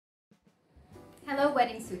Hello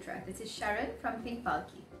Wedding Sutra, this is Sharon from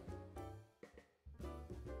Palki.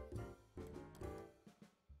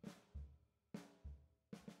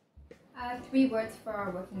 3 words for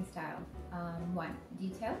our working style. 1,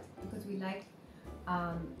 detailed, because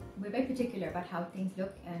we're very particular about how things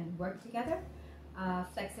look and work together.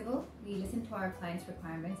 Flexible, we listen to our clients'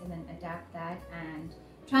 requirements and then adapt that and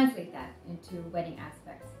translate that into wedding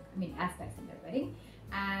aspects in their wedding.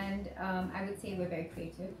 And I would say we're very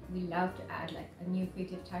creative. We love to add like a new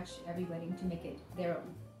creative touch every wedding to make it their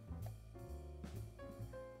own.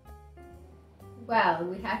 Well,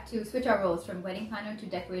 we had to switch our roles from wedding planner to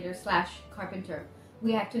decorator / carpenter.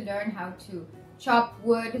 We had to learn how to chop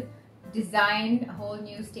wood, design a whole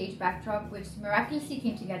new stage backdrop, which miraculously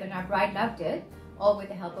came together, and our bride loved it, all with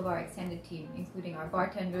the help of our extended team, including our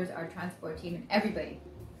bartenders, our transport team, and everybody,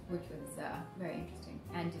 which was very interesting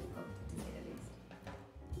and difficult, to say the least.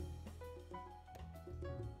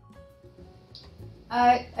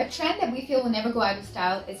 A trend that we feel will never go out of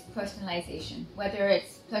style is personalization, whether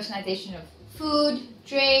it's personalization of food,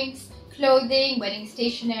 drinks, clothing, wedding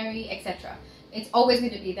stationery, etc. It's always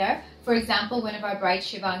going to be there. For example, one of our brides,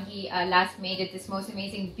 Shivangi, last made it this most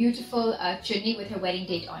amazing, beautiful chutney with her wedding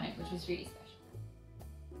date on it, which was really special.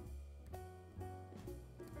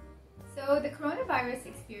 So the coronavirus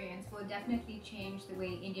experience will definitely change the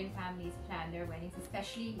way Indian families plan their weddings,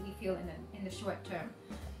 especially we feel in the short term.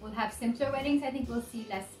 We'll have simpler weddings. I think we'll see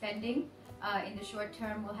less spending in the short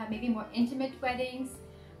term. We'll have maybe more intimate weddings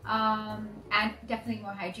and definitely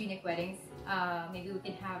more hygienic weddings. Maybe we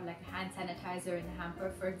can have like a hand sanitizer in the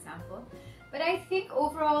hamper, for example. But I think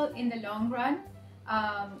overall, in the long run,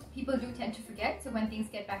 people do tend to forget. So when things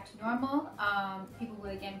get back to normal, people will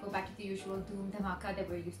again go back to the usual doom dhamaka that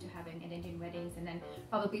we're used to having at Indian weddings, and then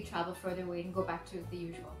probably travel further away and go back to the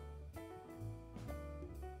usual.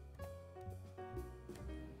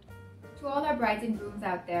 To all our brides and grooms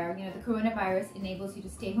out there, the coronavirus enables you to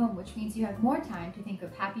stay home, which means you have more time to think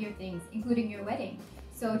of happier things, including your wedding.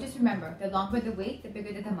 So just remember, the longer the wait, the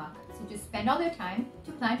bigger the dhamaka. So just spend all your time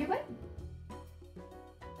to plan your wedding.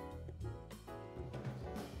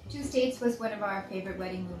 Two States was one of our favorite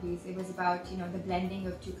wedding movies. It was about, the blending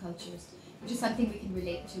of 2 cultures, which is something we can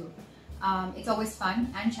relate to. It's always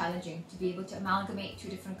fun and challenging to be able to amalgamate 2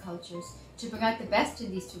 different cultures, to bring out the best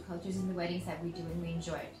in these 2 cultures in the weddings that we do, and we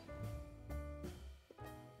enjoy it.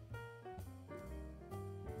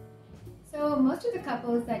 So most of the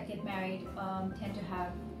couples that get married tend to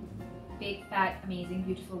have big, fat, amazing,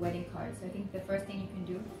 beautiful wedding cards. So I think the first thing you can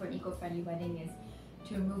do for an eco-friendly wedding is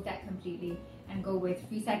to remove that completely and go with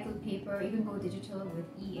recycled paper, even go digital with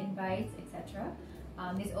e-invites, etc.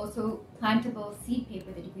 There's also plantable seed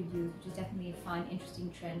paper that you could use, which is definitely a fun,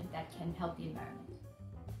 interesting trend that can help the environment.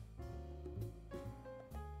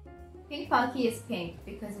 Pink Palki is pink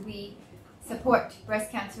because we support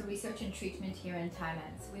breast cancer research and treatment here in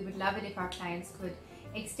Thailand. So we would love it if our clients could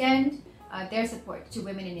extend their support to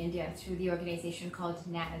women in India through the organization called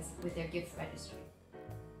NAS with their gift registry.